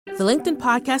The LinkedIn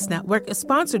Podcast Network is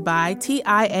sponsored by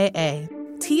TIAA.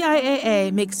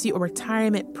 TIAA makes you a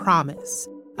retirement promise,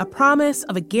 a promise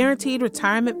of a guaranteed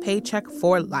retirement paycheck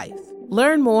for life.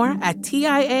 Learn more at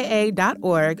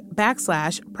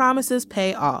TIAA.org/promises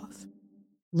pay off.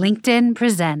 LinkedIn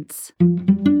presents.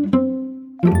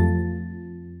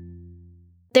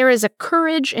 There is a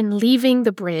courage in leaving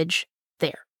the bridge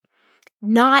there.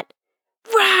 Not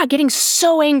getting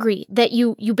so angry that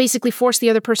you basically force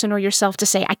the other person or yourself to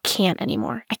say, I can't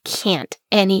anymore. I can't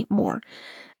anymore.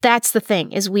 That's the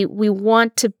thing, is we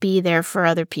want to be there for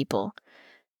other people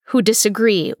who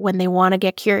disagree when they want to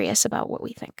get curious about what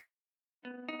we think.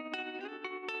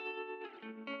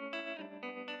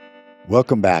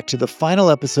 Welcome back to the final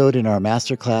episode in our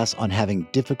masterclass on having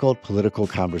difficult political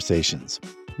conversations.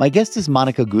 My guest is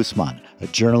Mónica Guzmán, a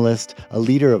journalist, a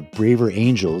leader of Braver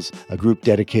Angels, a group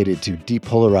dedicated to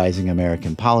depolarizing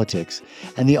American politics,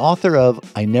 and the author of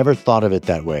I Never Thought of It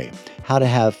That Way, How to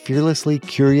Have Fearlessly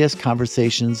Curious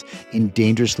Conversations in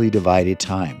Dangerously Divided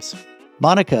Times.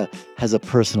 Mónica has a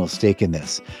personal stake in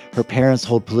this. Her parents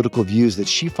hold political views that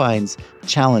she finds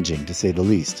challenging, to say the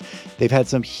least. They've had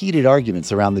some heated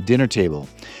arguments around the dinner table.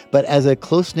 But as a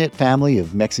close-knit family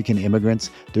of Mexican immigrants,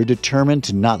 they're determined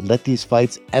to not let these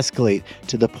fights escalate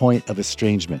to the point of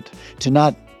estrangement, to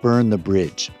not burn the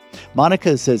bridge.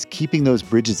 Mónica says keeping those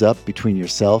bridges up between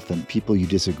yourself and people you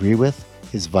disagree with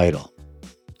is vital.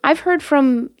 I've heard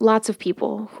from lots of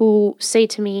people who say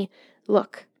to me,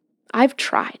 look, I've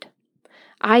tried.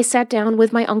 I sat down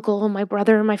with my uncle, my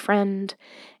brother, my friend,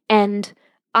 and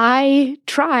I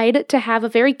tried to have a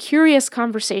very curious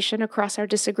conversation across our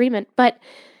disagreement, but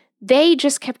they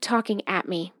just kept talking at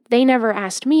me. They never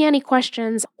asked me any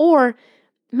questions, or,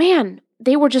 man,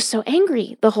 they were just so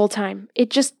angry the whole time. It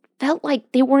just felt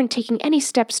like they weren't taking any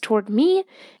steps toward me.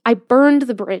 I burned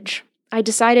the bridge. I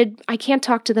decided I can't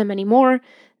talk to them anymore.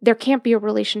 There can't be a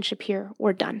relationship here.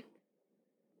 We're done.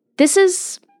 This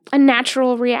is a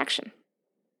natural reaction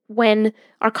when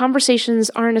our conversations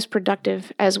aren't as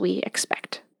productive as we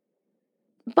expect.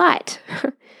 But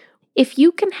if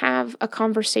you can have a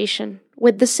conversation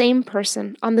with the same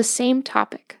person on the same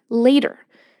topic later,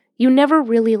 you never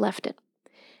really left it.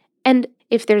 And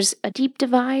if there's a deep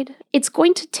divide, it's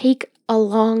going to take a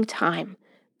long time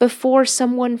before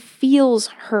someone feels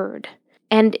heard.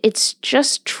 And it's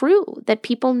just true that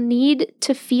people need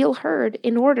to feel heard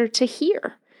in order to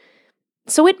hear.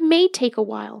 So it may take a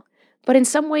while. But in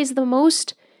some ways, the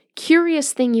most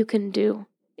curious thing you can do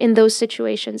in those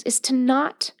situations is to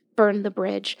not burn the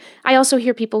bridge. I also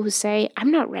hear people who say,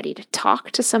 I'm not ready to talk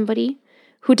to somebody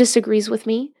who disagrees with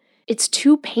me. It's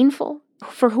too painful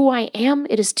for who I am.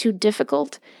 It is too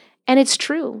difficult. And it's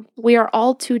true. We are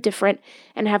all too different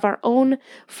and have our own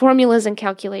formulas and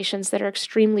calculations that are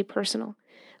extremely personal.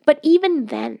 But even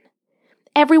then,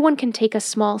 everyone can take a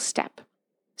small step.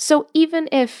 So even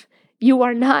if you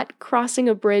are not crossing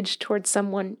a bridge towards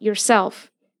someone yourself,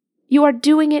 you are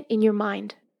doing it in your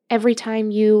mind every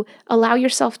time you allow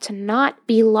yourself to not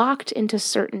be locked into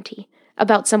certainty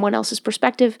about someone else's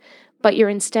perspective, but you're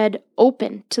instead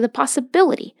open to the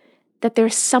possibility that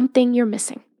there's something you're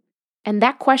missing. And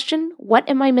that question, what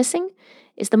am I missing,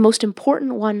 is the most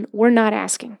important one we're not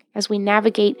asking as we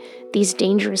navigate these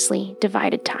dangerously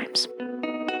divided times.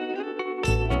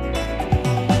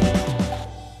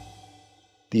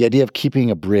 The idea of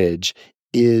keeping a bridge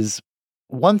is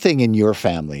one thing in your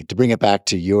family, to bring it back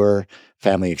to your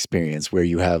family experience where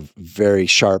you have very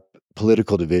sharp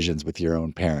political divisions with your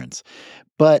own parents.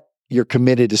 But you're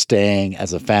committed to staying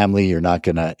as a family. You're not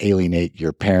going to alienate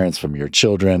your parents from your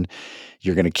children.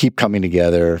 You're going to keep coming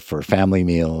together for family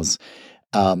meals.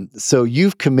 So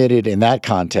you've committed in that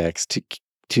context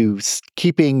to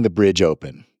keeping the bridge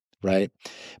open. Right?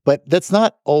 But that's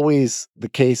not always the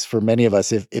case for many of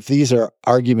us. If these are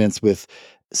arguments with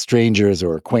strangers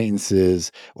or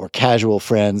acquaintances or casual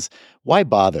friends, why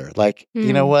bother?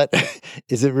 You know what?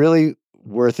 Is it really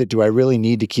worth it? Do I really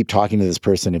need to keep talking to this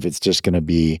person if it's just going to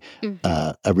be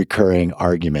a recurring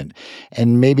argument?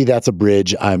 And maybe that's a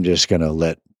bridge I'm just going to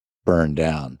let burn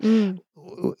down.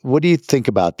 What do you think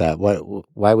about that?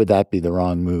 Why would that be the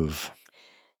wrong move?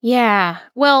 Yeah,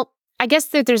 well, I guess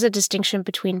that there's a distinction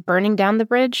between burning down the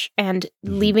bridge and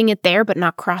leaving it there but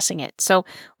not crossing it. So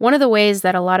one of the ways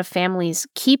that a lot of families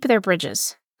keep their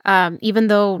bridges, even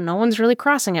though no one's really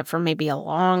crossing it for maybe a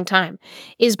long time,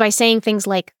 is by saying things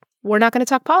like, we're not going to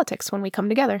talk politics when we come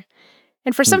together.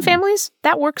 And for some families,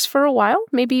 that works for a while,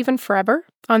 maybe even forever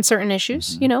on certain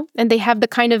issues, and they have the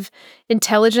kind of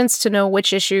intelligence to know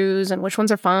which issues and which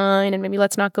ones are fine and maybe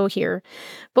let's not go here.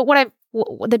 But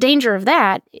the danger of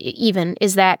that even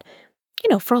is that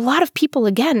for a lot of people,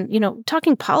 again,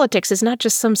 talking politics is not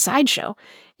just some sideshow.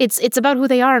 It's about who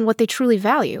they are and what they truly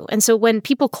value. And so when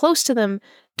people close to them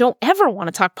don't ever want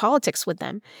to talk politics with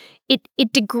them,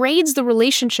 it degrades the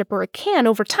relationship, or it can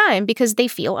over time, because they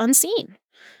feel unseen.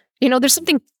 There's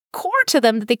something core to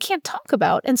them that they can't talk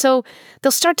about. And so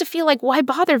they'll start to feel like, why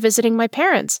bother visiting my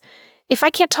parents? If I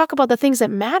can't talk about the things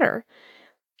that matter,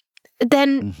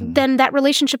 then that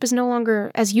relationship is no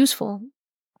longer as useful.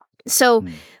 So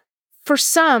for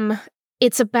some,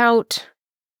 it's about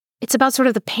sort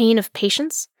of the pain of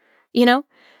patience,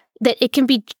 that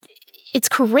it's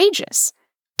courageous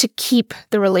to keep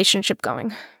the relationship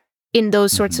going in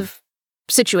those sorts of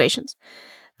situations.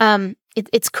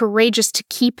 It's courageous to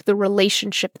keep the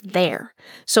relationship there.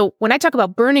 So when I talk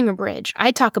about burning a bridge,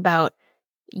 I talk about,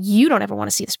 you don't ever want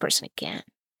to see this person again.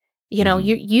 You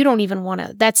don't even want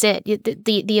to, that's it.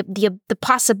 The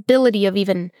possibility of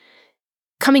even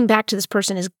coming back to this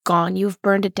person is gone. You've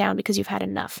burned it down because you've had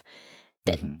enough.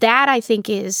 That I think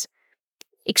is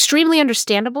extremely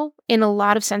understandable in a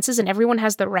lot of senses, and everyone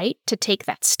has the right to take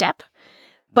that step.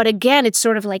 But again, it's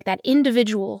sort of like that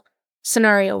individual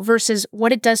scenario versus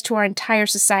what it does to our entire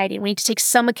society. And we need to take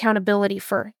some accountability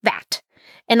for that.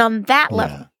 And on that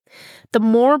level, the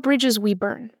more bridges we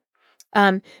burn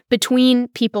between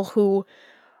people who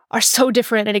are so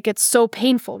different and it gets so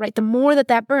painful, right? The more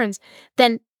that burns,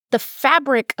 then the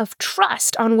fabric of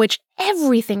trust on which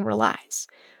everything relies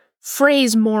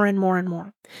frays more and more and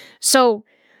more. So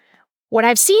what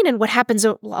I've seen and what happens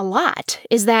a lot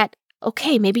is that,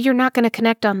 okay, maybe you're not going to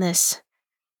connect on this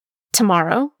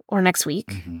tomorrow or next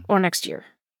week or next year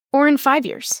or in 5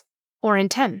 years or in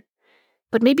 10,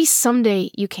 but maybe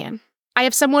someday you can. I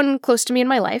have someone close to me in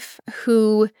my life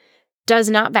who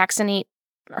does not vaccinate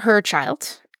her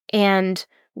child and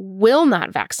will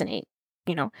not vaccinate,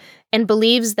 and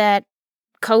believes that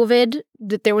COVID,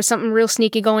 that there was something real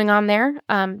sneaky going on there,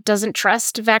 doesn't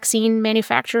trust vaccine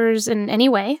manufacturers in any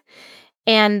way.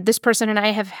 And this person and I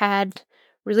have had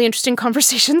really interesting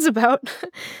conversations about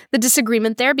the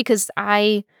disagreement there, because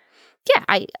I've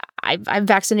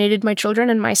vaccinated my children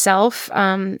and myself,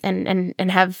 and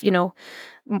have,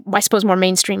 I suppose, more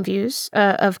mainstream views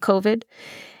of COVID.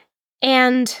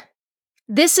 And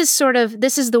this is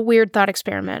the weird thought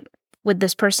experiment with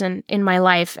this person in my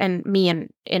life and me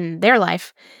in their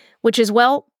life, which is,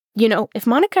 well, if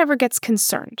Monica ever gets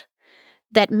concerned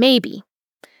that maybe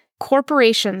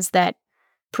corporations that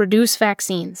produce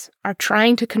vaccines are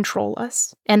trying to control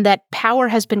us and that power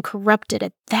has been corrupted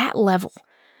at that level,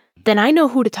 then I know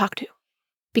who to talk to,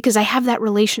 because I have that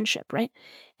relationship, right?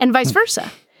 And vice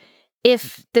versa.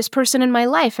 If this person in my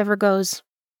life ever goes,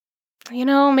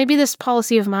 maybe this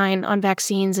policy of mine on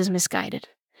vaccines is misguided,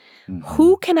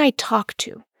 who can I talk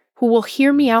to who will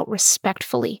hear me out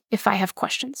respectfully if I have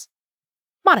questions?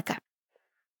 Monica.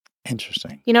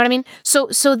 Interesting. You know what I mean? So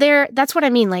that's what I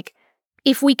mean. Like,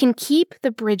 if we can keep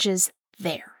the bridges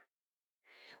there,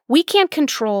 we can't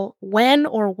control when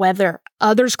or whether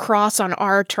others cross on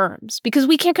our terms, because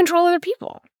we can't control other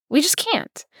people. We just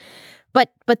can't.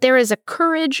 But there is a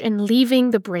courage in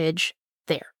leaving the bridge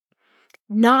there.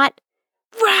 Not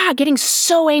getting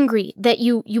so angry that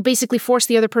you basically force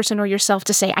the other person or yourself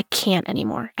to say, I can't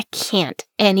anymore. I can't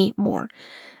anymore.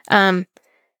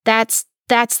 That's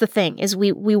the thing, is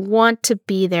we want to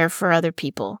be there for other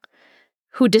people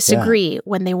who disagree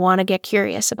when they want to get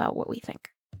curious about what we think.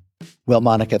 Well,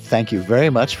 Monica, thank you very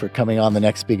much for coming on the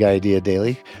Next Big Idea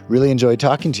Daily. Really enjoyed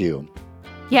talking to you.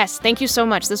 Yes, thank you so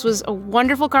much. This was a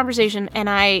wonderful conversation, and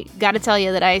I got to tell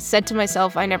you that I said to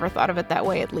myself, I never thought of it that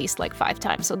way at least like 5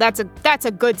 times. So that's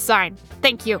a good sign.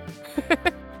 Thank you.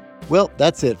 Well,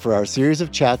 that's it for our series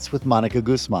of chats with Mónica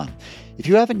Guzmán. If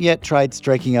you haven't yet tried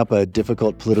striking up a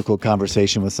difficult political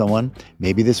conversation with someone,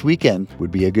 maybe this weekend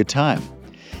would be a good time.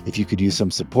 If you could use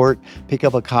some support, pick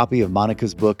up a copy of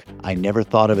Monica's book, I Never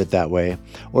Thought of It That Way,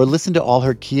 or listen to all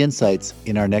her key insights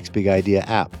in our Next Big Idea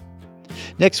app.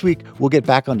 Next week, we'll get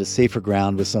back onto safer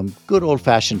ground with some good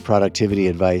old-fashioned productivity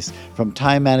advice from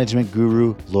time management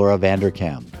guru Laura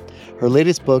Vanderkam. Her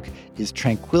latest book is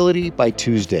Tranquility by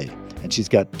Tuesday, and she's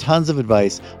got tons of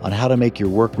advice on how to make your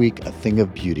work week a thing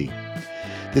of beauty.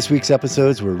 This week's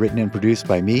episodes were written and produced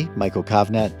by me, Michael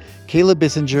Kovnat, Kayla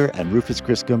Bissinger, and Rufus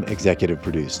Griscom executive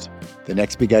produced. The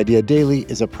Next Big Idea Daily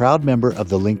is a proud member of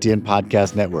the LinkedIn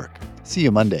Podcast Network. See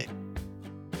you Monday.